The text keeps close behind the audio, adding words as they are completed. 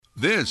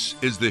This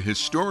is the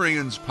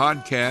Historians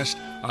Podcast.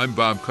 I'm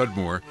Bob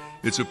Cudmore.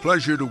 It's a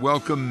pleasure to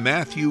welcome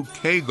Matthew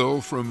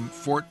Keagle from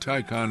Fort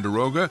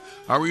Ticonderoga.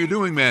 How are you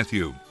doing,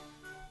 Matthew?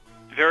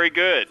 Very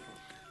good.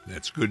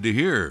 That's good to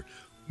hear.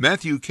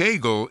 Matthew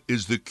Keagle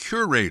is the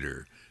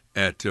curator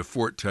at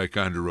Fort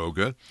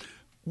Ticonderoga.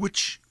 What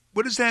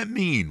does that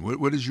mean?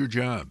 What is your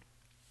job?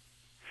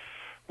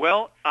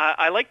 Well,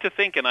 I like to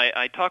think, and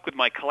I talk with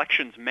my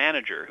collections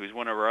manager, who's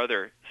one of our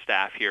other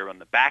staff here on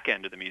the back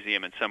end of the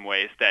museum in some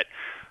ways, that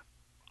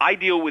I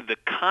deal with the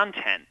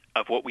content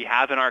of what we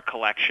have in our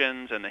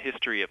collections and the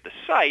history of the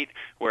site,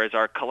 whereas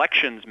our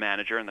collections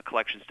manager in the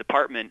collections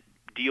department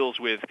deals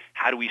with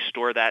how do we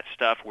store that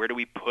stuff, where do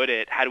we put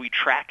it, how do we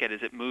track it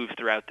as it moves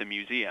throughout the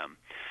museum.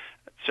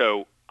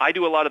 So I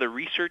do a lot of the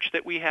research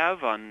that we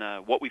have on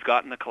what we've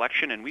got in the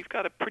collection, and we've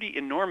got a pretty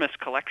enormous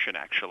collection,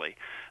 actually.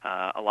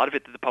 A lot of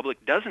it that the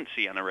public doesn't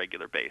see on a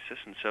regular basis,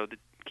 and so that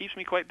keeps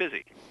me quite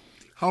busy.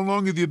 How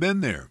long have you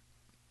been there?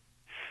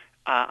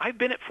 I've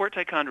been at Fort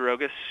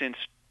Ticonderoga since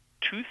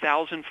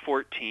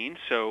 2014,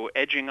 so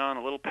edging on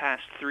a little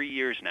past 3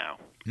 years now.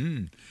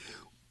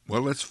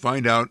 Well, let's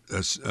find out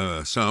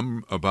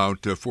some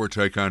about Fort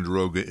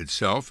Ticonderoga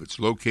itself. It's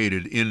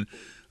located in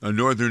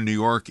northern New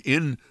York,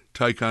 in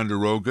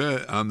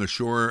Ticonderoga, on the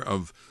shore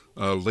of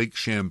Lake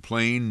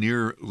Champlain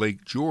near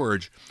Lake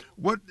George.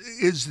 What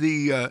is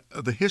the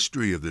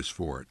history of this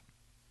fort?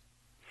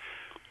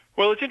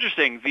 Well, it's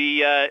interesting.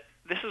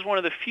 This is one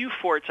of the few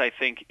forts, I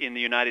think, in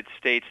the United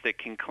States that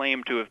can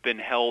claim to have been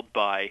held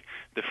by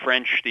the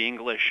French, the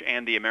English,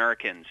 and the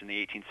Americans in the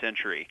 18th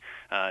century.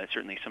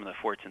 Certainly some of the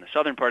forts in the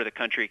southern part of the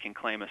country can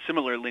claim a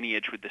similar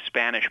lineage with the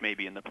Spanish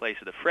maybe in the place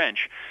of the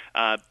French.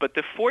 But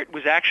the fort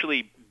was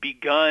actually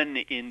begun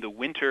in the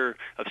winter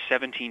of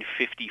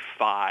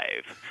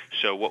 1755,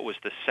 so what was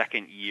the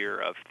second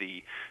year of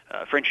the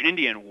French and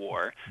Indian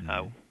War.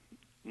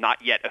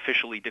 Not yet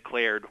officially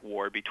declared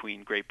war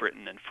between Great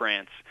Britain and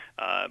France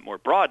more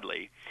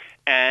broadly.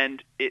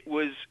 And it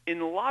was,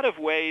 in a lot of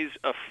ways,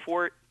 a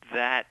fort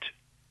that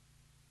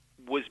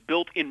was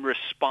built in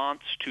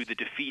response to the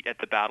defeat at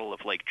the Battle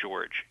of Lake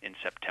George in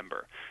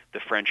September. The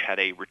French had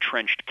a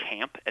retrenched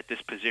camp at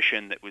this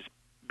position that was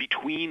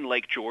between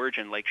Lake George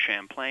and Lake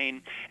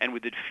Champlain, and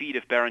with the defeat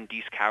of Baron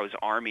Dieskau's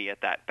army at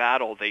that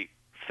battle, they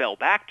fell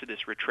back to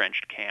this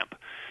retrenched camp.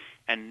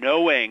 And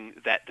knowing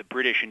that the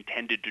British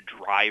intended to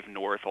drive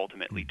north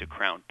ultimately to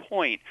Crown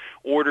Point,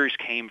 orders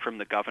came from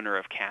the governor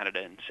of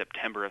Canada in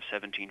September of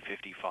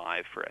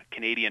 1755 for a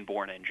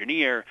Canadian-born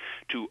engineer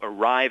to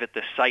arrive at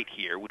the site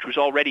here, which was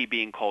already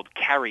being called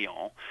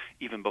Carillon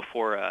even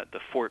before the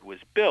fort was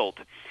built,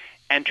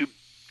 and to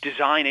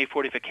design a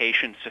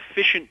fortification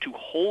sufficient to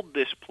hold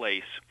this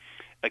place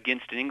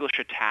against an English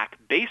attack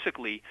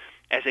basically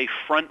as a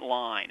front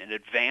line, an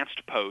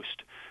advanced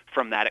post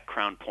from that at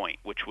Crown Point,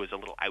 which was a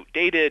little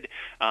outdated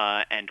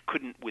and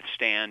couldn't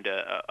withstand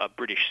a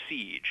British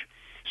siege.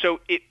 So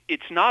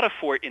it's not a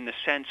fort in the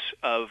sense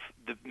of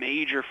the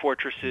major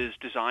fortresses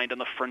designed on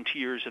the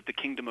frontiers of the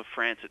Kingdom of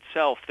France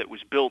itself that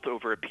was built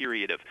over a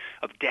period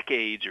of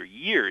decades or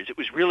years. It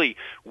was really,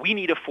 we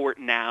need a fort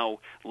now,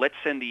 let's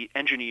send the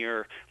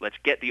engineer, let's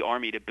get the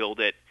army to build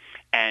it.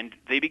 And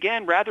they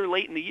began rather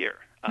late in the year.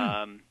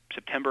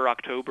 September,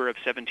 October of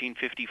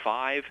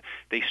 1755,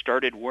 they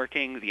started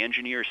working. The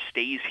engineer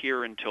stays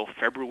here until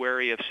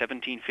February of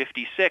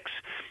 1756,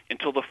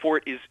 until the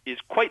fort is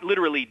quite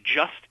literally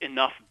just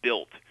enough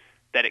built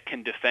that it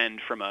can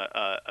defend from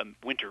a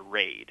winter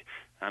raid.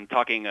 I'm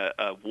talking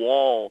a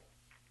wall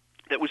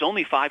that was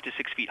only 5 to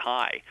 6 feet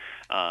high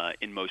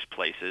in most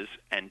places,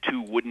 and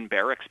 2 wooden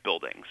barracks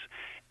buildings.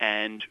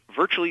 And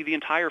virtually the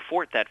entire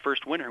fort that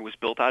first winter was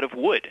built out of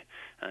wood.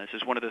 This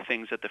is one of the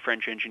things that the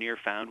French engineer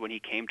found when he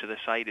came to the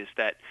site, is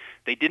that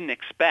they didn't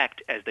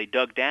expect, as they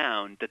dug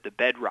down, that the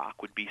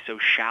bedrock would be so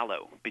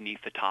shallow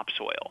beneath the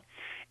topsoil.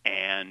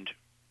 And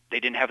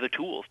they didn't have the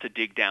tools to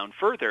dig down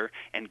further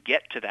and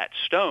get to that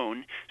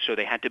stone, so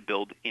they had to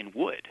build in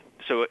wood.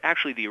 So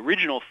actually the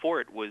original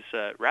fort was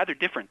rather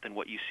different than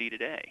what you see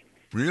today.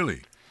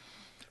 Really?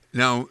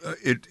 Now,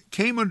 it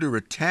came under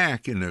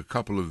attack in a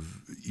couple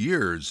of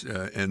years,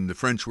 and the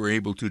French were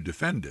able to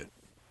defend it.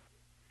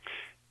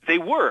 They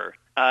were.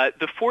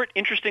 The fort,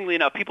 interestingly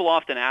enough, people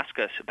often ask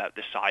us about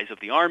the size of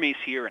the armies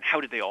here and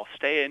how did they all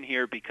stay in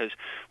here, because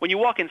when you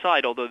walk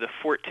inside, although the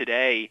fort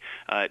today,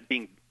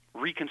 being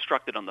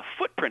reconstructed on the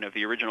footprint of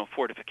the original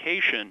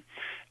fortification,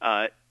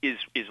 is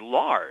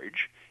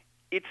large,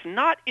 it's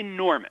not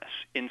enormous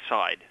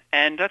inside.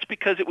 And that's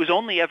because it was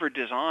only ever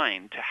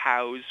designed to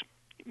house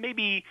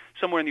maybe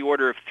somewhere in the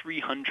order of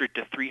 300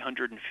 to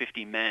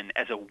 350 men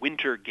as a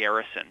winter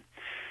garrison.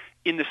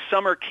 In the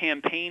summer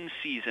campaign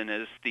season,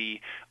 as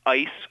the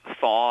ice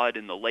thawed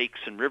in the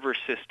lakes and river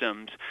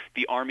systems,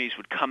 the armies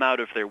would come out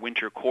of their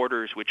winter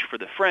quarters, which for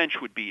the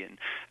French would be in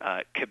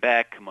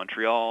Quebec,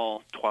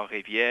 Montreal,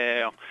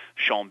 Trois-Rivières,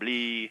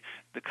 Chambly,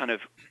 the kind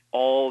of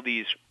all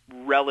these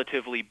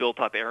relatively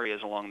built-up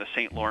areas along the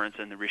St. Lawrence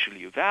and the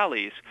Richelieu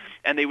valleys,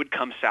 and they would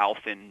come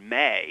south in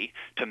May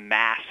to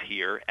mass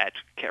here at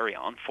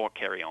Fort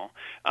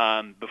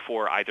Carillon,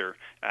 before either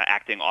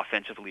acting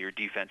offensively or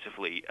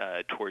defensively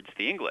towards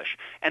the English.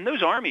 And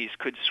those armies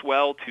could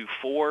swell to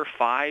 4,000,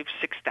 5,000,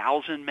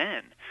 6,000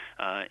 men.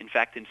 In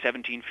fact, in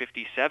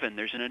 1757,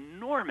 there's an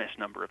enormous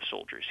number of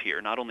soldiers here,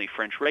 not only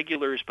French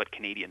regulars, but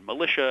Canadian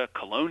militia,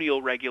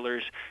 colonial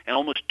regulars, and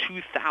almost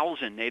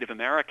 2,000 Native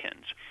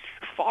Americans.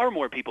 Far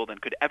more people than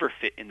could ever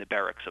fit in the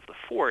barracks of the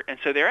fort, and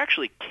so they're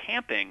actually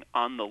camping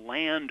on the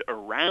land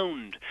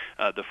around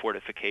the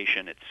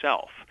fortification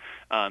itself,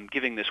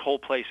 giving this whole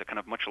place a kind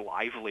of much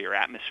livelier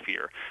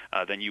atmosphere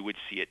than you would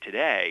see it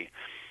today.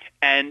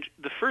 And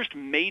the first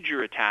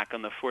major attack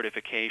on the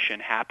fortification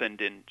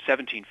happened in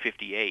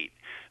 1758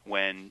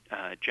 when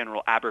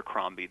General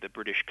Abercrombie, the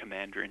British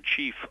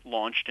commander-in-chief,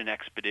 launched an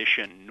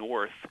expedition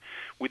north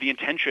with the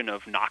intention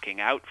of knocking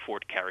out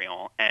Fort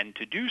Carillon. And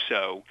to do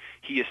so,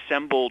 he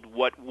assembled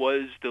what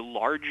was the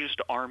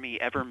largest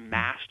army ever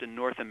massed in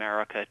North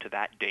America to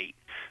that date.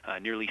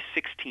 Nearly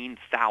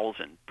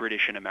 16,000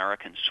 British and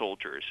American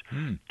soldiers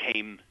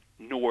came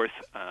north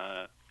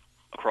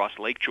across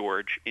Lake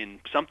George in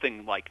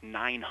something like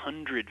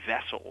 900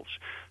 vessels,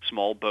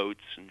 small boats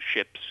and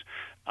ships,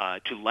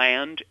 to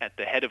land at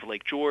the head of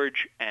Lake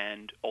George,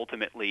 and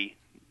ultimately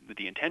with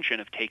the intention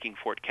of taking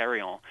Fort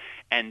Carillon.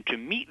 And to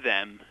meet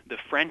them, the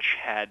French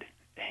had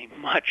a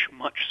much,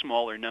 much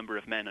smaller number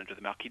of men under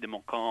the Marquis de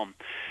Montcalm.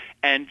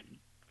 And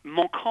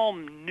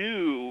Montcalm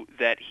knew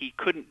that he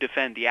couldn't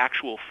defend the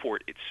actual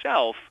fort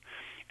itself,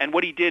 and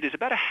what he did is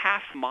about a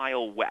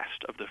half-mile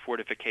west of the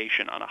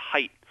fortification on a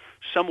height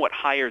somewhat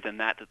higher than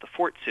that the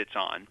fort sits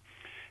on,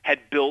 had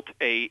built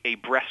a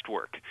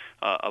breastwork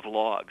of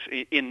logs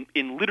in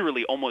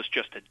literally almost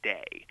just a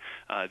day.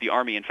 The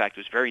army, in fact,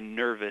 was very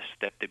nervous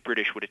that the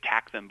British would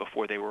attack them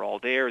before they were all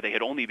there. They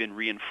had only been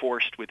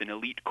reinforced with an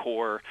elite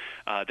corps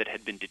that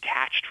had been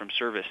detached from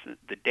service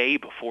the day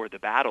before the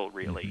battle,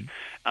 really.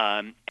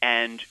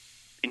 And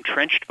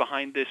entrenched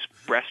behind this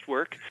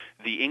breastwork,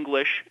 the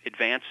English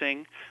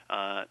advancing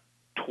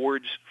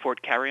towards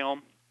Fort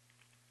Carillon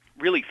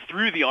really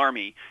threw the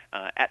army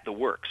at the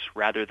works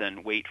rather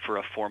than wait for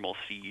a formal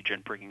siege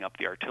and bringing up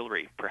the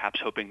artillery, perhaps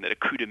hoping that a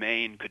coup de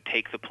main could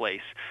take the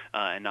place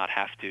and not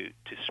have to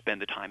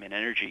spend the time and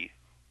energy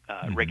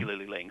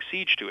regularly laying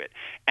siege to it.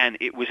 And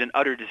it was an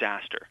utter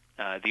disaster.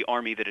 The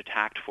army that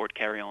attacked Fort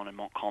Carillon and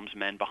Montcalm's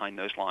men behind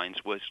those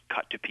lines was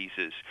cut to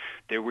pieces.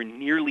 There were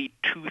nearly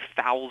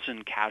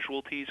 2,000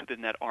 casualties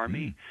within that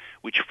army,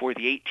 which for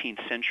the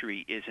 18th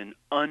century is an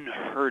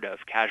unheard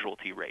of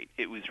casualty rate.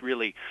 It was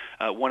really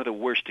one of the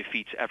worst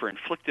defeats ever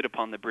inflicted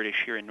upon the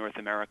British here in North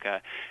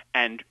America,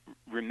 and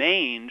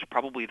remained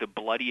probably the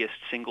bloodiest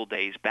single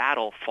day's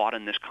battle fought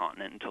in this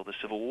continent until the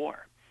Civil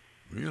War.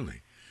 Really?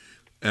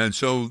 And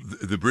so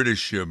the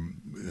British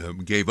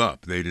gave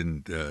up. They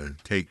didn't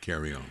take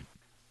Carillon.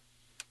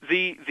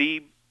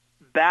 The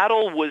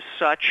battle was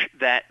such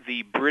that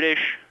the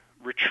British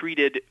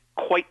retreated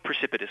quite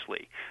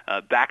precipitously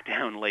back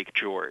down Lake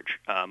George.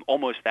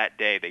 Almost that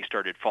day, they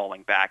started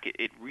falling back.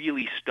 It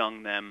really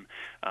stung them.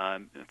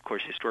 Of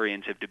course,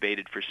 historians have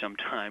debated for some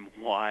time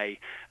why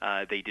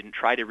they didn't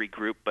try to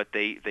regroup, but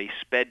they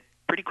sped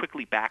pretty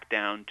quickly back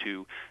down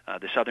to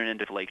the southern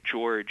end of Lake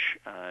George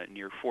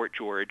near Fort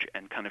George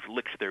and kind of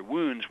licked their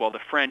wounds, while the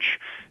French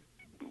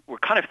were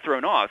kind of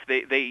thrown off.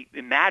 They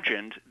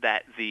imagined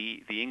that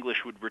the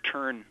English would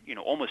return,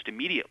 almost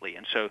immediately,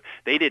 and so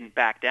they didn't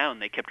back down.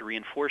 They kept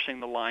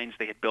reinforcing the lines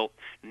they had built,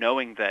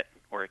 knowing that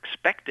or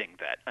expecting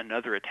that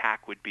another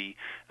attack would be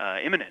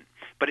imminent.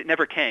 But it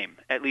never came,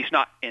 at least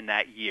not in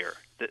that year.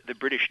 The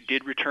British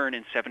did return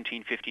in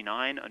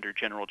 1759 under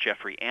General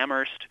Geoffrey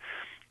Amherst,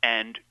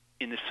 and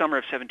in the summer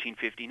of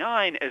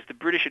 1759, as the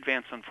British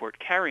advanced on Fort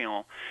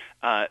Carillon,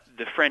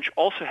 the French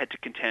also had to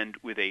contend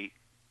with a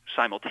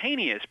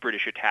simultaneous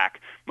British attack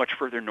much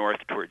further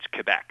north towards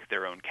Quebec,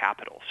 their own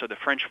capital. So the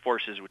French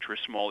forces, which were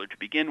smaller to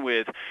begin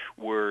with,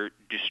 were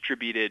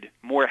distributed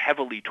more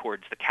heavily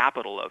towards the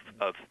capital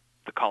of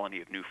the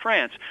colony of New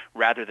France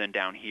rather than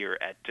down here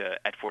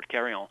at Fort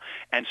Carillon.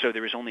 And so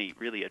there was only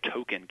really a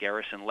token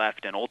garrison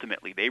left, and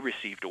ultimately they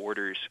received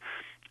orders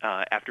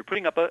after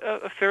putting up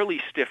a fairly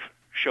stiff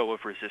show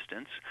of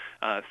resistance,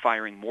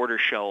 firing mortar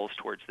shells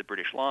towards the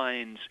British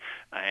lines,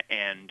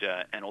 and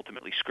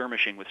ultimately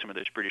skirmishing with some of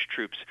those British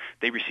troops.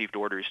 They received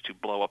orders to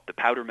blow up the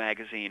powder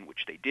magazine,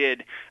 which they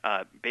did,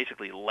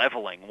 basically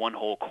leveling one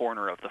whole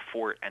corner of the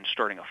fort and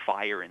starting a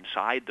fire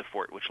inside the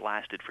fort, which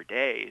lasted for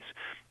days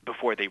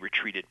before they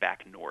retreated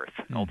back north,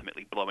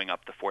 ultimately blowing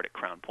up the fort at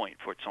Crown Point,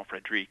 Fort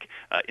Saint-Frédéric,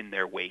 in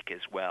their wake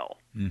as well.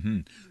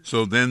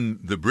 So then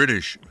the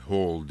British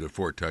hold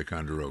Fort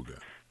Ticonderoga.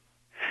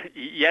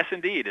 Yes,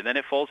 indeed. And then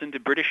it falls into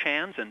British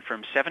hands, and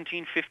from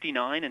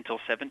 1759 until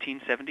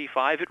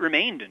 1775, it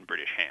remained in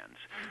British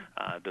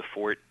hands. The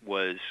fort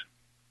was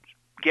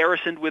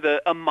garrisoned with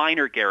a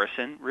minor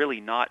garrison,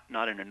 really not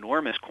an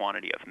enormous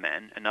quantity of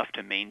men, enough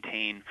to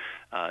maintain,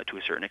 to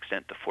a certain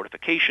extent, the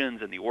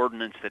fortifications and the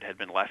ordnance that had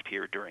been left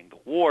here during the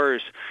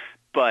wars.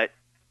 But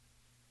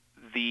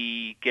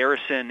the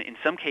garrison, in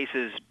some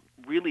cases,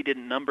 really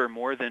didn't number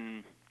more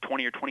than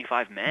 20 or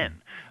 25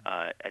 men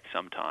at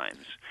some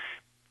times.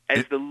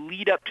 As the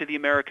lead up to the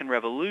American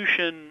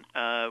Revolution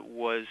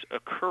was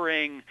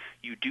occurring,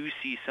 you do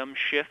see some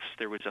shifts.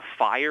 There was a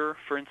fire,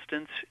 for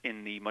instance,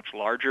 in the much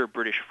larger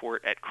British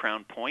fort at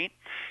Crown Point,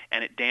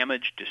 and it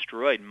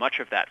destroyed much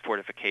of that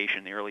fortification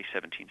in the early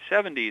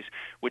 1770s,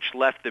 which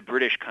left the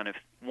British kind of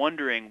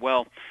wondering,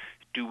 well,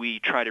 do we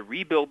try to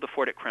rebuild the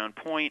fort at Crown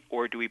Point,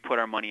 or do we put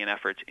our money and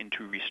efforts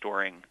into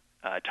restoring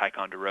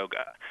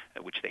Ticonderoga,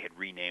 which they had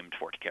renamed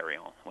Fort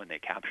Carillon when they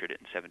captured it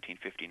in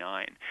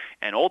 1759.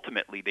 And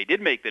ultimately, they did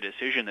make the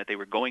decision that they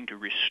were going to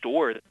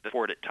restore the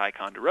fort at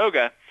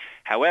Ticonderoga.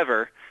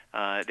 However,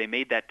 they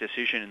made that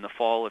decision in the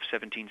fall of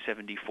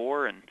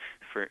 1774, and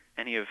for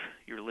any of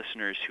your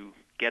listeners who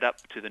get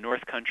up to the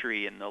North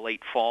Country in the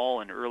late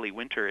fall and early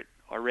winter, it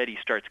already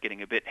starts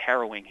getting a bit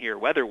harrowing here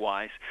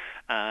weather-wise,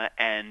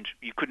 and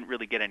you couldn't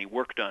really get any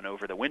work done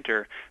over the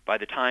winter. By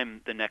the time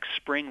the next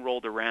spring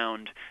rolled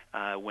around,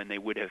 when they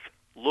would have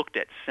looked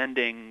at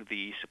sending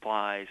the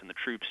supplies and the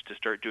troops to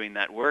start doing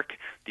that work,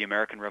 the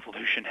American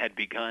Revolution had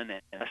begun.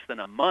 And less than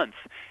a month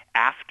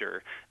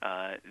after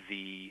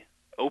the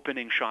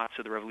opening shots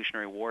of the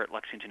Revolutionary War at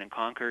Lexington and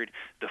Concord,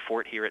 the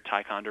fort here at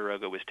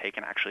Ticonderoga was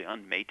taken actually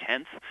on May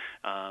 10th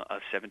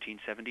of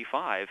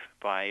 1775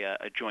 by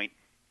a joint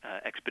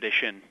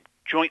expedition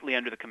jointly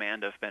under the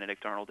command of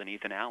Benedict Arnold and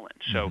Ethan Allen.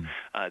 So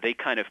they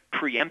kind of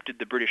preempted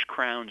the British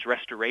Crown's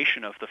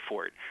restoration of the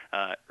fort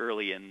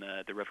early in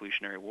the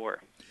Revolutionary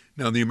War.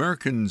 Now, the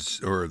Americans,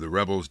 or the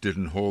rebels,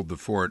 didn't hold the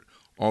fort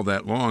all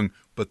that long,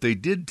 but they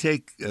did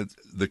take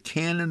the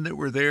cannon that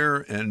were there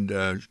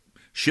and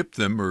ship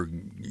them or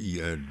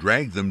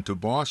drag them to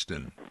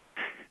Boston.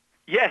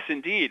 Yes,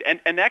 indeed.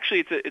 And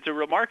actually, it's a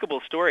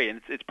remarkable story, and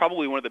it's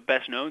probably one of the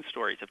best-known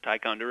stories of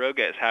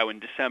Ticonderoga, is how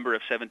in December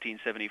of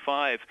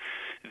 1775,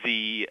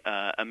 the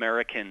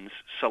Americans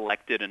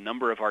selected a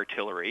number of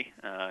artillery,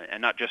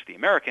 and not just the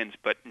Americans,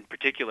 but in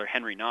particular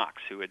Henry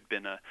Knox, who had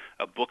been a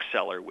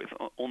bookseller with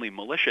only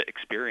militia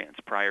experience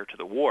prior to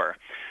the war,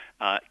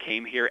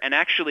 came here. And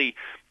actually,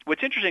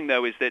 what's interesting,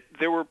 though, is that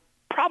there were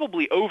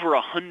probably over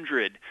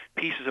 100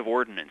 pieces of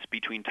ordnance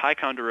between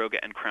Ticonderoga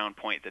and Crown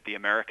Point that the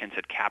Americans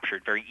had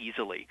captured very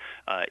easily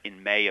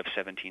in May of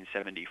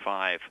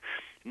 1775.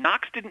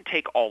 Knox didn't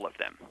take all of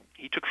them.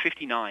 He took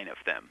 59 of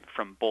them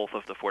from both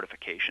of the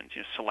fortifications,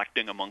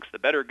 selecting amongst the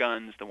better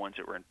guns, the ones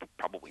that were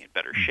probably in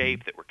better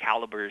shape, that were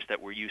calibers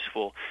that were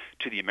useful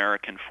to the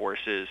American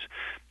forces,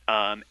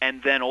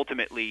 and then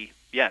ultimately,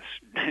 yes,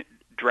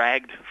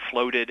 dragged,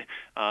 floated,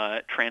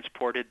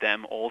 transported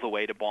them all the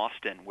way to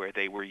Boston, where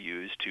they were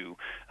used to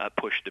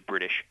push the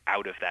British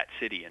out of that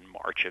city in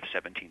March of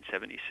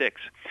 1776.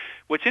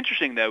 What's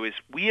interesting, though, is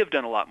we have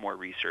done a lot more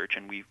research,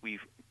 and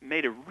we've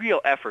made a real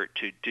effort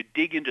to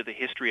dig into the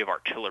history of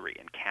artillery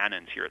and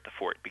cannons here at the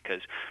fort,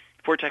 because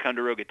Fort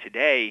Ticonderoga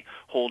today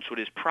holds what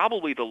is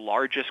probably the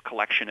largest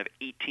collection of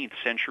 18th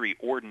century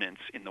ordnance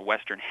in the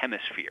Western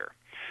Hemisphere.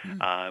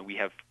 We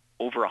have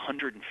over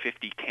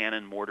 150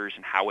 cannon, mortars,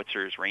 and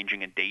howitzers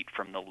ranging in date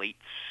from the late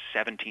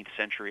 17th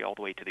century all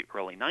the way to the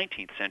early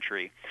 19th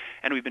century.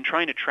 And we've been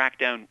trying to track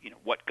down,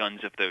 what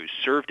guns of those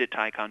served at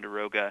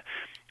Ticonderoga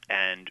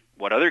and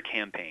what other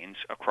campaigns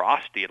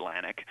across the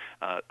Atlantic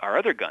our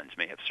other guns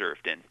may have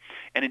served in.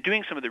 And in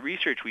doing some of the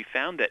research, we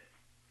found that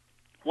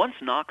once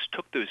Knox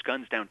took those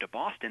guns down to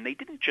Boston, they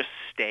didn't just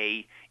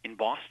stay in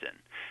Boston.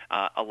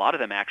 A lot of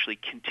them actually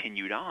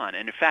continued on.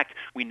 And in fact,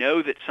 we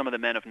know that some of the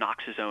men of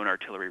Knox's own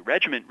artillery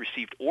regiment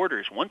received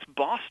orders once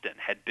Boston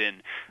had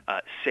been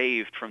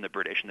saved from the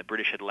British and the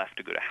British had left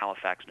to go to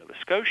Halifax, Nova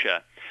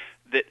Scotia,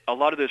 that a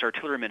lot of those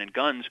artillerymen and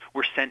guns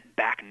were sent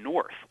back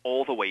north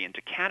all the way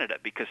into Canada,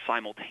 because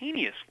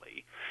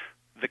simultaneously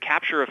the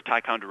capture of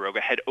Ticonderoga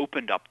had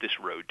opened up this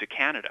road to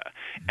Canada,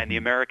 and the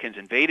Americans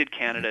invaded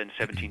Canada in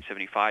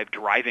 1775,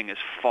 driving as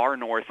far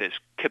north as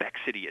Quebec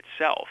City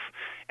itself,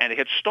 and they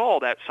had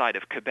stalled outside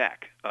of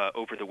Quebec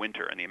over the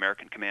winter, and the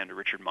American commander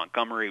Richard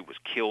Montgomery was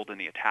killed in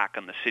the attack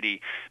on the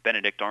city.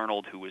 Benedict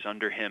Arnold, who was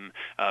under him,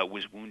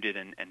 was wounded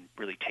and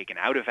really taken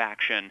out of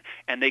action,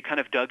 and they kind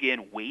of dug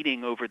in,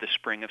 waiting over the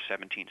spring of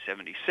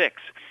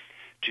 1776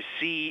 to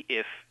see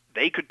if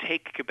they could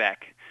take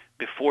Quebec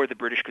before the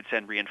British could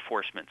send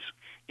reinforcements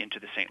into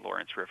the St.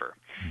 Lawrence River.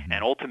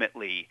 And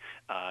ultimately,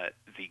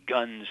 the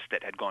guns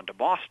that had gone to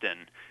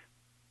Boston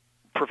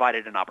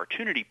provided an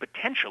opportunity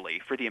potentially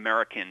for the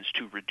Americans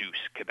to reduce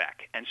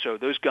Quebec. And so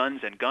those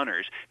guns and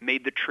gunners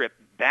made the trip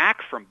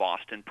back from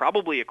Boston,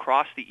 probably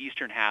across the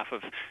eastern half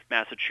of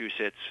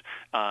Massachusetts,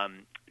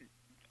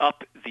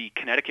 up the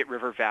Connecticut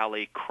River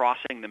Valley,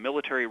 crossing the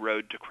military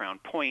road to Crown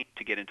Point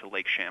to get into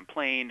Lake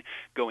Champlain,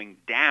 going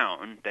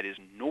down, that is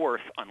north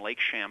on Lake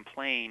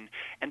Champlain,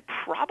 and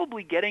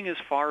probably getting as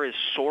far as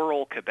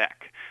Sorel,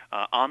 Quebec,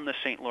 on the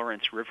St.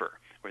 Lawrence River,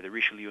 where the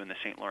Richelieu and the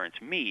St. Lawrence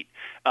meet,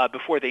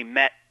 before they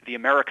met the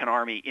American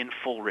army in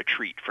full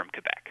retreat from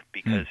Quebec,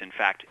 because in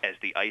fact, as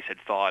the ice had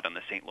thawed on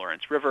the St.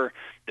 Lawrence River,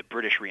 the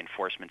British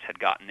reinforcements had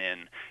gotten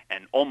in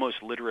and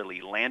almost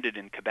literally landed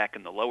in Quebec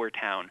in the lower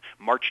town,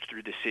 marched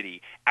through the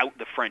city, out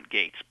the front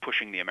gates,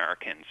 pushing the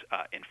Americans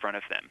in front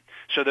of them.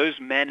 So those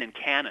men and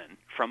cannon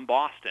from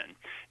Boston,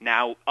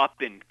 now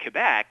up in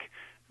Quebec,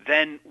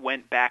 then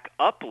went back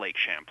up Lake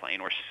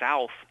Champlain, or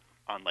south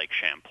on Lake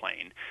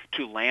Champlain,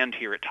 to land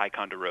here at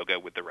Ticonderoga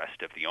with the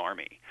rest of the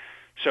army.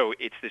 So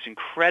it's this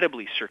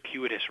incredibly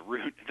circuitous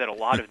route that a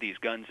lot of these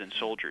guns and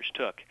soldiers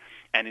took.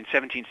 And in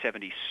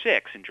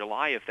 1776, in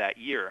July of that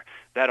year,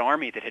 that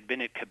army that had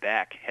been at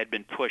Quebec had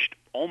been pushed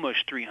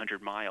almost 300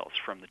 miles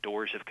from the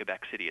doors of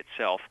Quebec City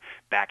itself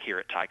back here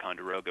at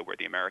Ticonderoga, where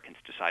the Americans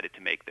decided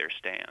to make their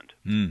stand.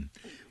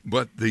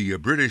 But the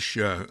British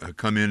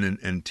come in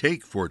and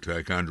take Fort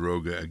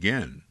Ticonderoga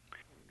again.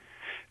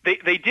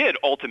 They did,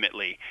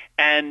 ultimately,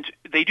 and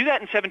they do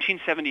that in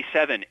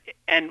 1777.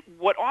 And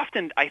what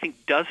often, I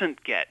think,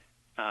 doesn't get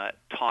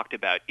talked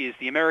about is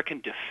the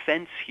American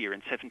defense here in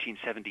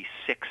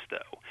 1776,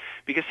 though.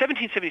 Because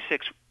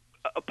 1776,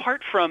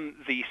 apart from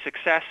the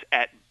success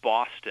at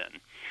Boston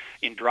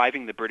in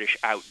driving the British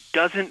out,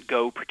 doesn't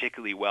go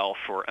particularly well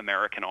for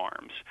American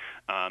arms.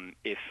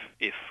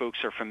 If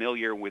folks are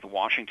familiar with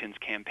Washington's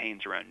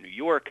campaigns around New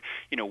York,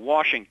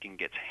 Washington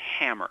gets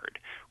hammered,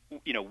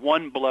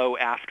 one blow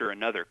after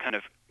another, kind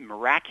of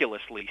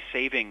miraculously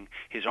saving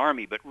his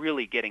army, but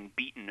really getting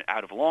beaten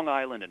out of Long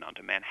Island and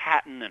onto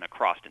Manhattan and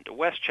across into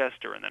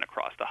Westchester and then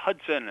across the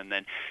Hudson and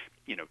then,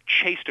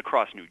 chased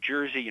across New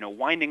Jersey,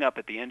 winding up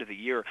at the end of the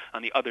year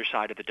on the other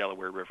side of the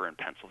Delaware River in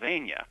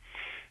Pennsylvania.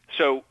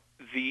 So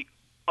the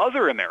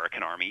other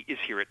American army is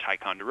here at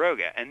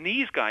Ticonderoga, and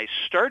these guys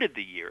started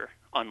the year,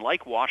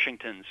 unlike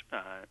Washington's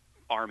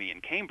army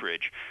in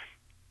Cambridge,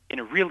 in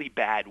a really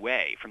bad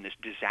way from this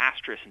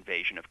disastrous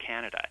invasion of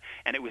Canada.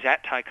 And it was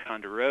at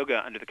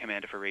Ticonderoga, under the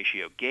command of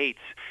Horatio Gates,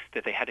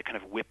 that they had to kind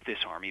of whip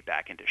this army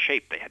back into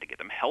shape. They had to get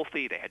them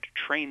healthy, they had to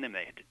train them,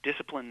 they had to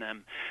discipline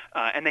them,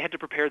 and they had to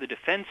prepare the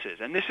defenses.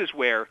 And this is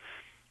where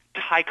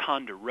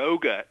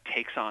Ticonderoga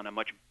takes on a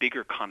much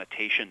bigger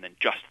connotation than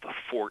just the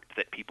fort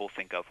that people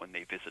think of when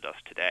they visit us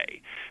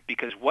today.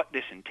 Because what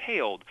this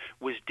entailed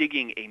was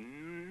digging a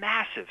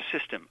massive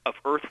system of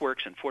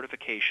earthworks and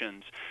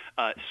fortifications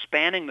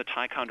spanning the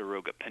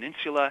Ticonderoga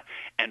Peninsula,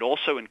 and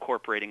also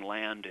incorporating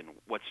land in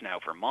what's now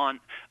Vermont,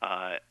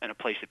 and a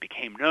place that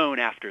became known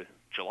after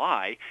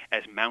July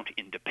as Mount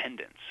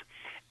Independence.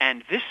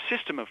 And this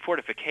system of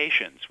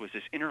fortifications was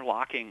this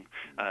interlocking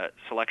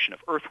selection of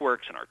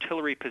earthworks and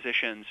artillery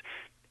positions,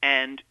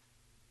 and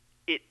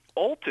it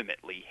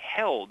ultimately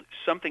held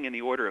something in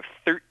the order of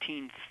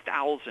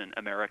 13,000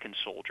 American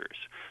soldiers,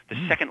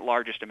 the second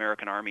largest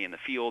American army in the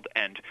field,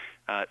 and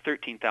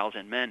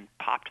 13,000 men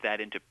popped that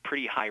into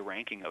pretty high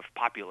ranking of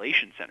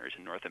population centers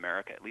in North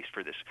America, at least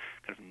for this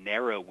kind of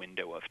narrow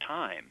window of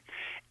time.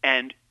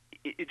 And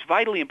it's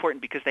vitally important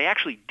because they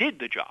actually did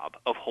the job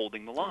of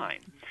holding the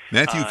line.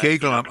 Matthew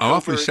Keagle, I'm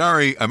awfully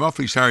sorry. I'm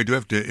awfully sorry to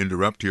have to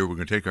interrupt here. We're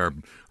going to take our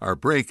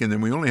break, and then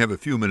we only have a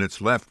few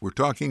minutes left. We're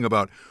talking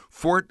about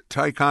Fort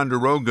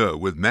Ticonderoga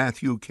with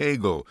Matthew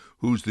Keagle,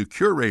 who's the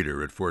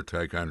curator at Fort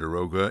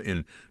Ticonderoga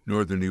in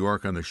northern New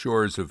York on the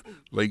shores of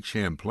Lake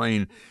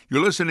Champlain.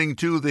 You're listening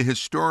to the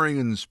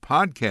Historians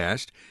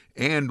Podcast,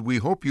 and we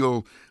hope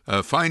you'll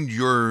find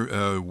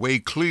your way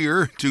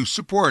clear to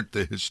support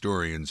the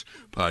Historians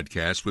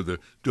Podcast with a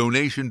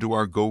donation to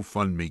our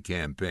GoFundMe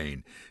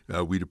campaign.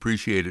 We'd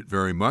appreciate it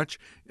very much.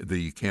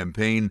 The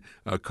campaign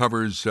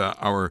covers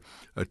our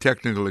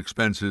technical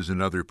expenses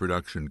and other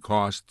production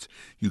costs.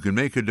 You can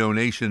make a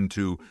donation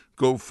to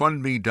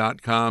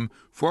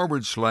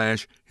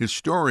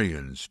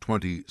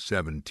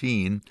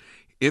GoFundMe.com/Historians2017.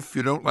 If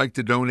you don't like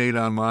to donate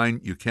online,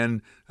 you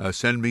can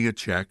send me a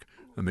check.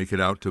 Make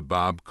it out to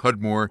Bob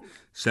Cudmore.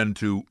 Send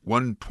to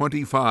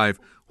 125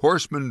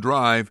 Horseman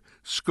Drive,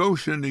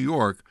 Scotia, New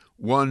York,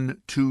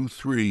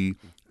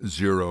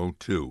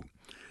 12302.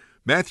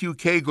 Matthew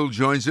Keagle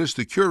joins us,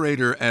 the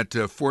curator at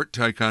Fort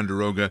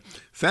Ticonderoga.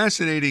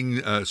 Fascinating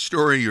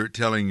story you're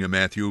telling,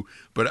 Matthew,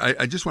 but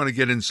I just want to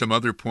get in some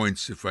other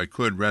points, if I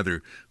could,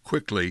 rather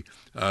quickly.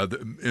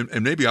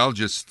 And maybe I'll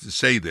just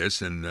say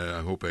this, and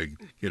I hope I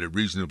get it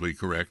reasonably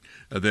correct,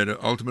 that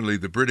ultimately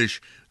the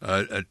British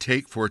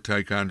take Fort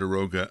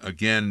Ticonderoga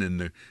again in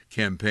the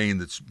campaign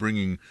that's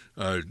bringing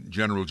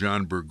General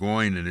John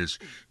Burgoyne and his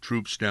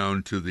troops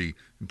down to the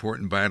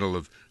important Battle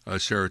of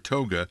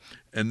Saratoga.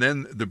 And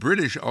then the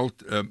British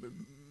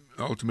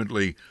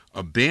ultimately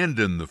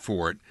abandoned the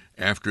fort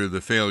after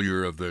the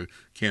failure of the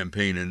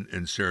campaign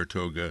in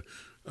Saratoga,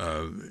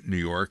 New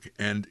York,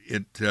 and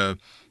it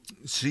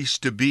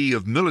ceased to be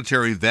of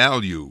military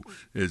value,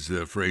 is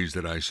the phrase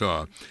that I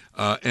saw,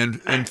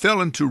 and fell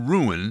into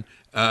ruin,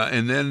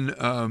 and then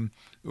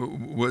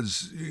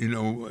was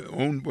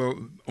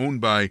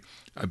owned by,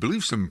 I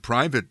believe, some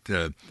private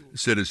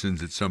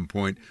citizens at some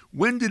point.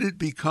 When did it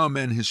become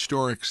an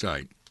historic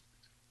site?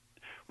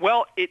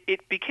 Well,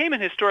 it became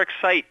an historic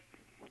site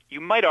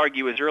you might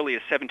argue as early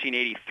as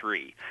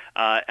 1783.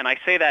 And I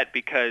say that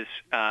because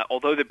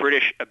although the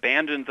British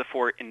abandoned the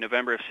fort in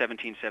November of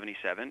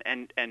 1777,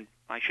 and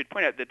I should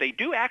point out that they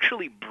do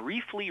actually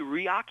briefly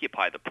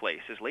reoccupy the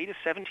place as late as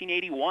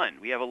 1781.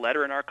 We have a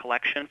letter in our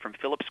collection from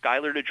Philip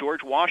Schuyler to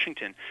George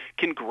Washington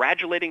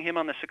congratulating him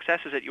on the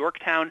successes at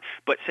Yorktown,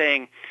 but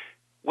saying,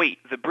 wait,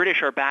 the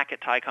British are back at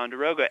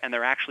Ticonderoga, and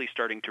they're actually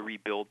starting to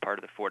rebuild part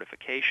of the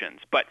fortifications.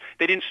 But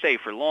they didn't stay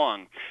for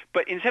long.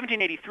 But in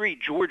 1783,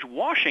 George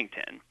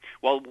Washington,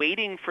 while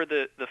waiting for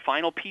the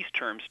final peace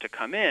terms to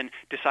come in,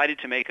 decided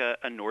to make a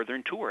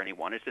northern tour, and he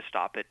wanted to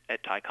stop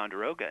at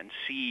Ticonderoga and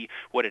see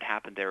what had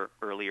happened there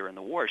earlier in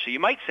the war. So you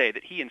might say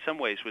that he, in some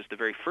ways, was the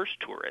very first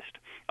tourist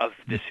of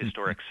this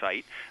historic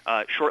site.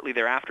 Shortly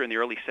thereafter, in the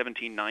early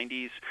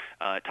 1790s,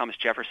 Thomas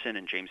Jefferson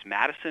and James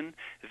Madison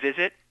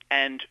visit,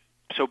 and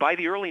so by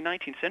the early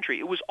 19th century,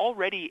 it was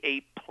already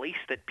a place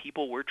that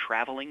people were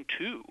traveling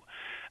to.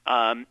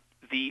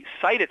 The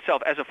site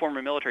itself, as a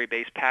former military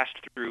base, passed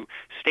through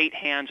state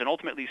hands, and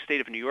ultimately the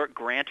state of New York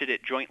granted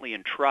it jointly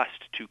in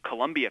trust to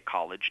Columbia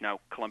College,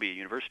 now Columbia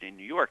University in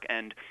New York,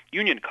 and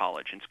Union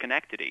College in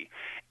Schenectady.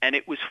 And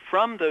it was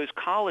from those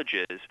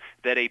colleges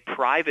that a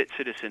private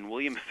citizen,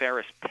 William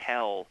Ferris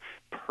Pell,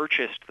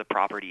 purchased the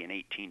property in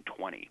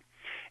 1820.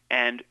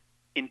 And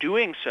in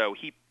doing so,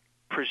 he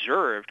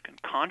preserved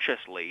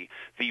consciously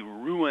the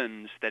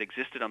ruins that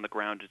existed on the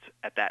ground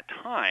at that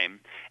time,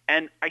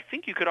 and I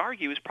think you could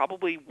argue is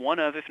probably one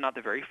of, if not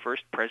the very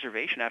first,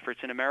 preservation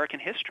efforts in American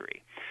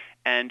history.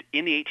 And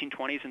in the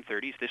 1820s and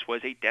 30s, this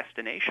was a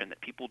destination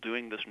that people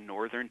doing this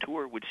northern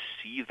tour would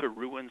see the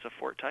ruins of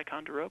Fort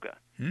Ticonderoga.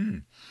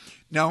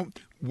 Now,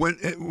 when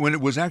it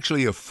was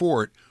actually a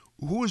fort,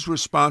 who was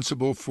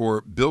responsible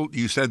for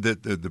you said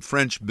that the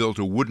French built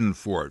a wooden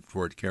fort,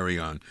 Fort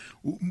Carillon.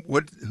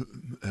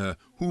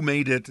 Who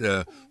made it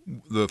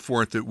the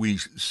fort that we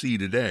see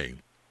today?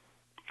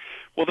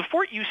 Well, the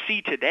fort you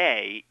see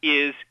today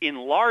is in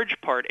large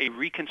part a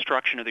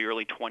reconstruction of the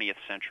early 20th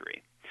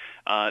century.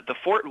 The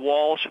fort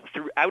walls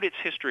throughout its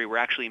history were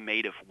actually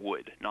made of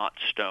wood, not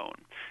stone.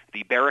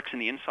 The barracks in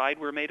the inside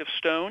were made of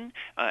stone,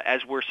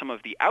 as were some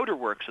of the outer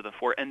works of the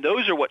fort, and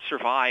those are what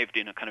survived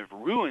in a kind of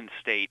ruined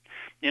state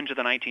into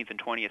the 19th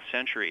and 20th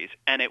centuries.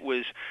 And it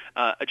was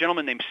a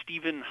gentleman named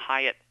Stephen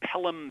Hyatt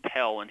Pelham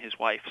Pell and his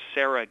wife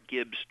Sarah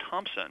Gibbs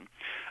Thompson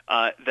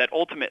that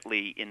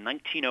ultimately, in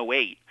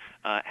 1908,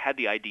 had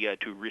the idea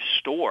to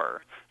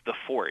restore the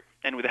fort.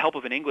 And with the help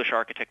of an English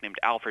architect named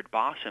Alfred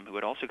Bossum, who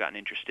had also gotten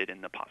interested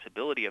in the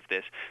possibility of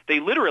this, they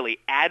literally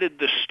added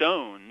the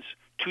stones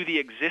to the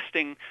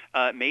existing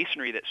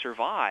masonry that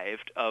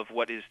survived of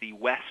what is the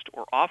west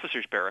or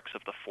officers' barracks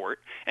of the fort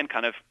and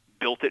kind of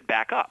built it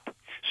back up.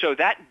 So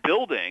that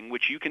building,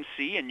 which you can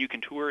see and you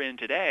can tour in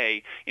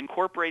today,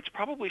 incorporates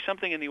probably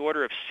something in the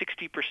order of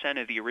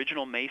 60% of the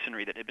original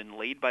masonry that had been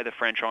laid by the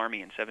French army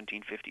in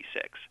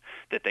 1756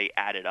 that they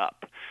added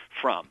up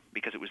from,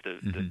 because it was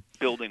the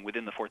building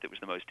within the fort that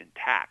was the most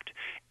intact.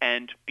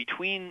 And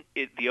between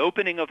the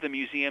opening of the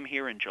museum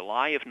here in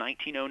July of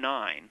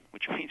 1909,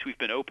 which means we've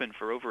been open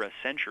for over a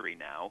century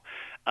now,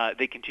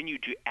 they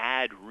continued to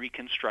add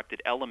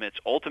reconstructed elements,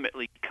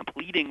 ultimately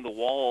completing the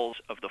walls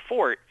of the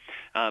fort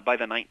by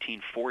the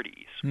 1940s.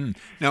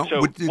 Now,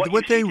 so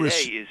what they today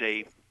is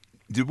a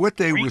did what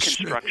they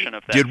reconstruction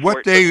of that did what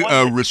fort, they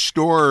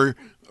restore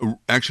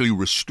actually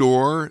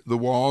restore the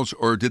walls,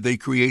 or did they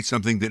create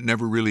something that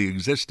never really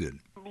existed?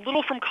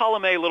 Little from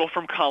column A, little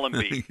from column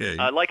B. Okay.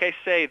 Like I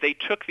say, they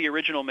took the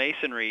original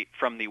masonry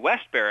from the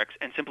West Barracks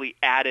and simply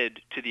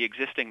added to the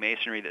existing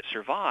masonry that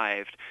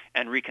survived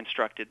and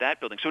reconstructed that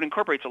building. So it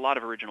incorporates a lot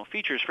of original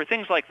features. For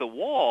things like the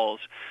walls,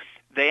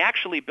 they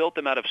actually built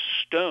them out of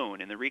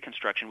stone in the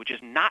reconstruction, which is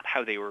not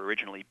how they were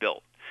originally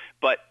built.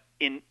 But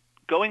in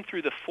going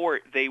through the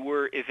fort, they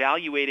were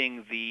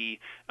evaluating the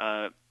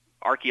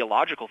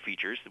archaeological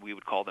features, that we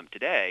would call them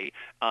today,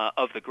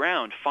 of the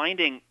ground,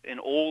 finding an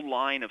old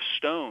line of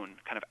stone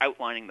kind of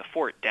outlining the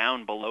fort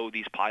down below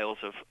these piles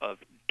of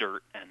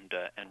dirt and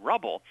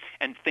rubble,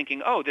 and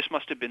thinking, oh, this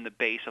must have been the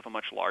base of a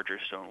much larger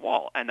stone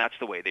wall, and that's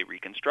the way they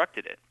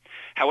reconstructed it.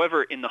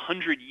 However, in the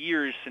 100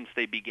 years since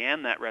they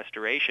began that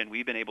restoration,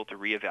 we've been able to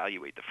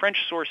reevaluate the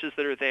French sources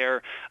that are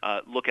there,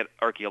 look at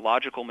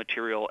archaeological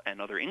material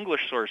and other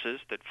English sources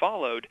that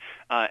followed,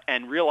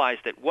 and realize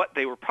that what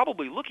they were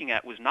probably looking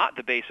at was not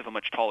the base of a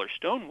much taller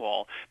stone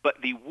wall,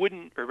 but the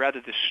wooden, or rather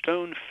the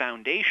stone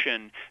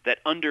foundation that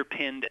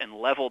underpinned and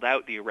leveled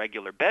out the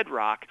irregular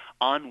bedrock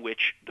on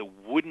which the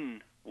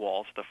wooden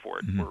walls of the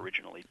fort were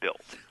originally built.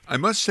 I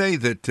must say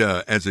that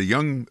as a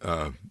young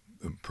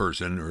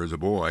person, or as a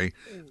boy,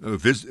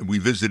 we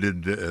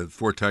visited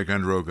Fort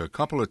Ticonderoga a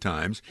couple of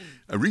times.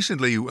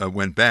 Recently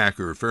went back,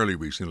 or fairly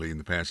recently in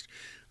the past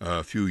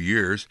few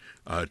years,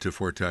 to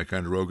Fort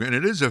Ticonderoga, and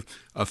it is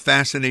a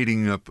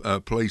fascinating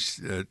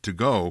place to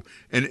go.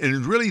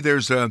 And really,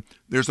 there's a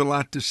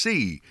lot to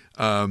see.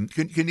 Can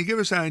you give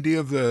us an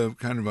idea of the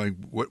kind of like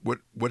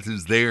what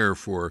is there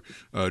for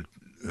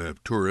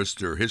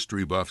tourists or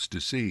history buffs to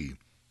see?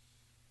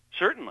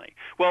 Certainly.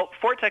 Well,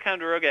 Fort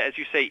Ticonderoga, as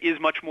you say, is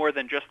much more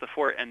than just the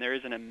fort, and there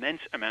is an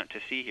immense amount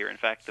to see here. In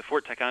fact, the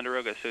Fort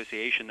Ticonderoga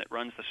Association that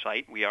runs the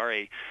site, we are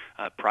a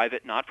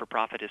private,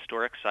 not-for-profit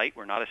historic site.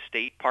 We're not a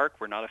state park.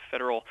 We're not a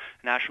federal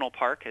national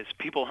park, as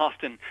people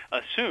often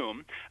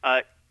assume.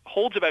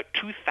 Holds about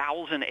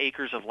 2,000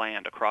 acres of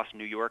land across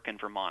New York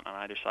and Vermont on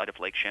either side of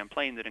Lake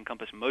Champlain that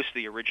encompass most of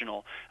the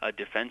original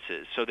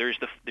defenses. So there's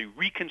the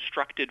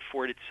reconstructed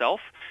fort itself,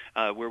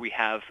 where we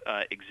have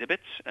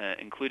exhibits,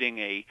 including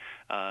a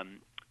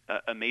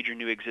major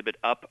new exhibit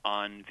up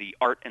on the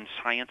art and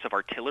science of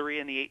artillery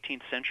in the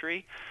 18th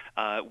century.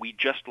 We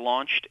just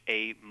launched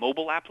a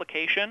mobile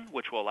application,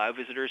 which will allow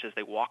visitors as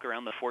they walk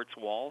around the fort's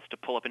walls to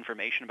pull up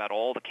information about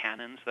all the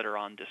cannons that are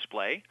on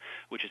display,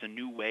 which is a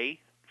new way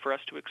for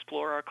us to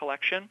explore our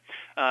collection,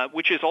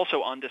 which is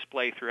also on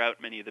display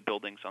throughout many of the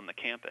buildings on the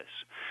campus.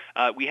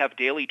 We have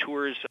daily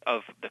tours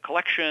of the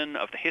collection,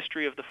 of the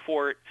history of the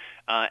fort,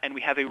 and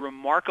we have a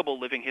remarkable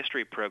living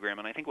history program.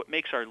 And I think what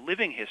makes our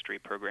living history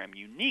program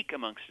unique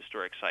amongst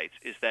historic sites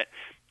is that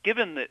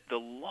given the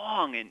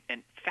long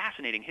and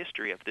fascinating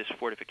history of this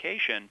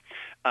fortification,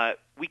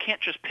 we can't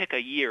just pick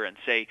a year and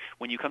say,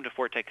 when you come to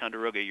Fort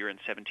Ticonderoga, you're in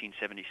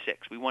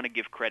 1776. We want to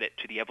give credit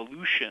to the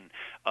evolution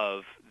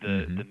of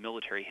the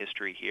military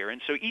history here.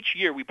 And so each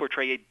year we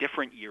portray a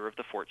different year of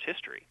the fort's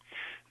history.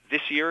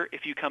 This year,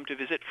 if you come to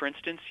visit, for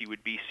instance, you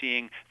would be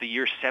seeing the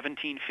year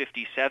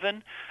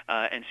 1757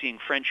 and seeing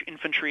French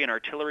infantry and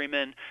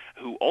artillerymen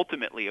who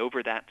ultimately,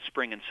 over that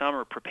spring and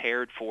summer,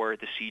 prepared for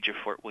the siege of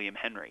Fort William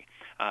Henry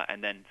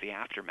and then the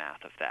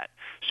aftermath of that.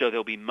 So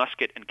there'll be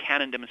musket and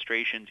cannon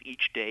demonstrations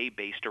each day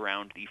based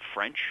around the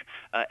French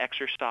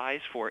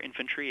exercise for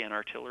infantry and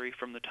artillery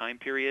from the time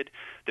period.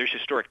 There's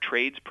historic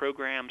trades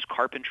programs,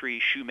 carpentry,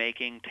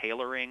 shoemaking,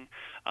 tailoring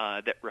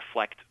that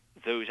reflect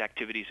those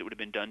activities that would have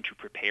been done to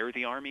prepare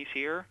the armies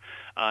here.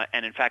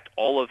 And in fact,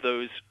 all of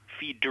those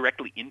feed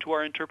directly into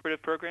our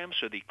interpretive program.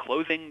 So the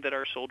clothing that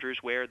our soldiers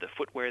wear, the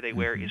footwear they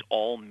wear, is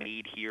all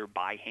made here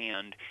by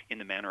hand in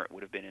the manner it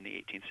would have been in the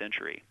 18th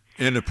century.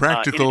 And a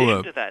practical, in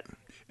addition to that,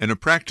 and a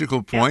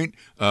practical point,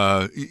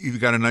 you've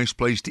got a nice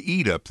place to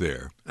eat up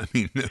there. I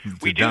mean,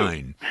 to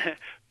dine.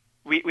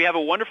 We have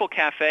a wonderful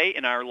cafe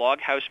in our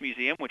Log House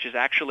Museum, which is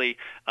actually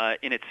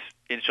in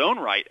its own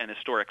right an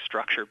historic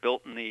structure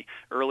built in the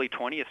early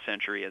 20th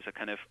century as a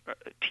kind of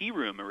tea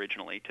room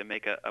originally to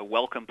make a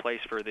welcome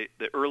place for the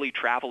early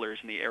travelers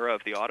in the era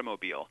of the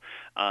automobile,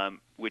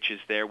 which is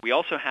there. We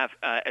also have,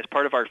 as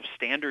part of our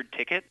standard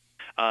ticket,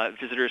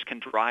 visitors can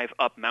drive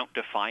up Mount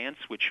Defiance,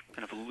 which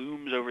kind of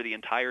looms over the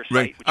entire site.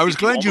 Right. I was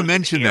glad you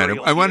mentioned that.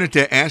 I wanted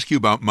to ask you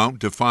about Mount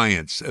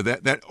Defiance.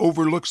 That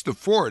overlooks the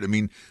fort. I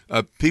mean,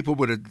 people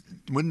wouldn't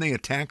they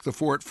attack the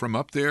fort from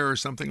up there or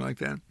something like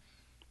that?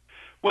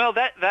 Well,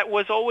 that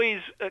was always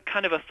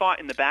kind of a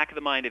thought in the back of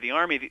the mind of the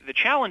Army. The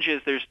challenge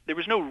is there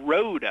was no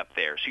road up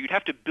there, so you'd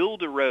have to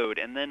build a road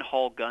and then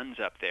haul guns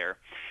up there.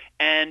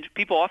 And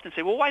people often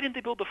say, well, why didn't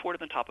they build the fort at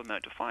the top of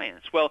Mount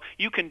Defiance? Well,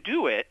 you can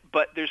do it,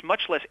 but there's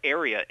much less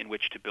area in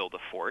which to build a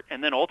fort,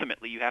 and then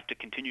ultimately you have to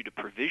continue to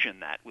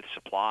provision that with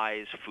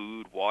supplies,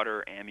 food,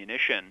 water,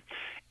 ammunition.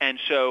 And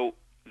so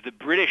the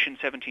British in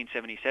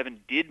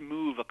 1777 did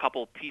move a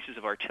couple pieces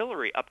of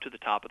artillery up to the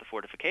top of the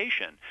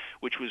fortification,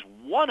 which was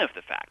one of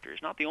the factors,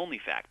 not the only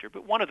factor,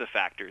 but one of the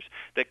factors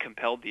that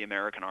compelled the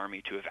American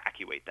Army to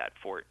evacuate that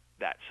fort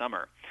that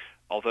summer.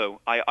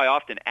 Although I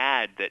often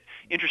add that,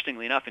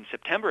 interestingly enough, in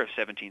September of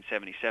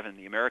 1777,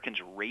 the Americans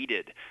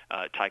raided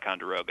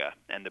Ticonderoga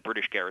and the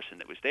British garrison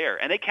that was there,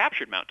 and they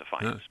captured Mount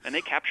Defiance, and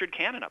they captured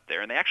cannon up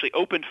there, and they actually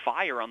opened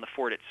fire on the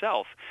fort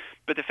itself.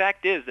 But the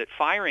fact is that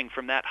firing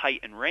from that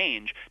height and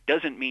range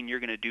doesn't mean you're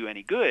going to do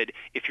any good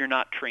if you're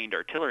not trained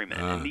artillerymen,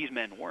 and these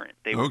men weren't.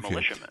 They were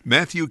militiamen.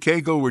 Matthew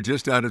Keagle, we're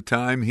just out of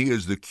time. He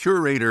is the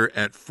curator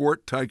at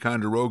Fort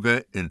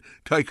Ticonderoga in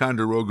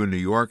Ticonderoga, New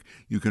York.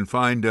 You can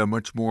find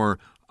much more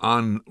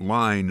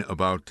online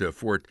about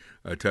Fort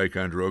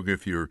Ticonderoga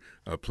if you're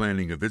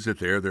planning a visit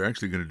there. They're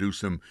actually going to do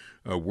some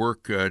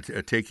work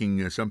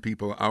taking some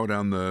people out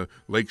on the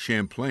Lake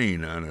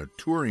Champlain on a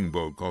touring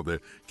boat called the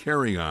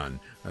Carry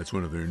On. That's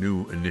one of their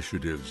new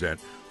initiatives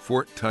at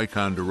Fort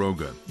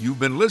Ticonderoga. You've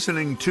been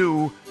listening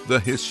to the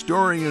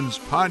Historians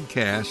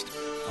Podcast.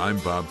 I'm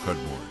Bob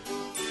Cudmore.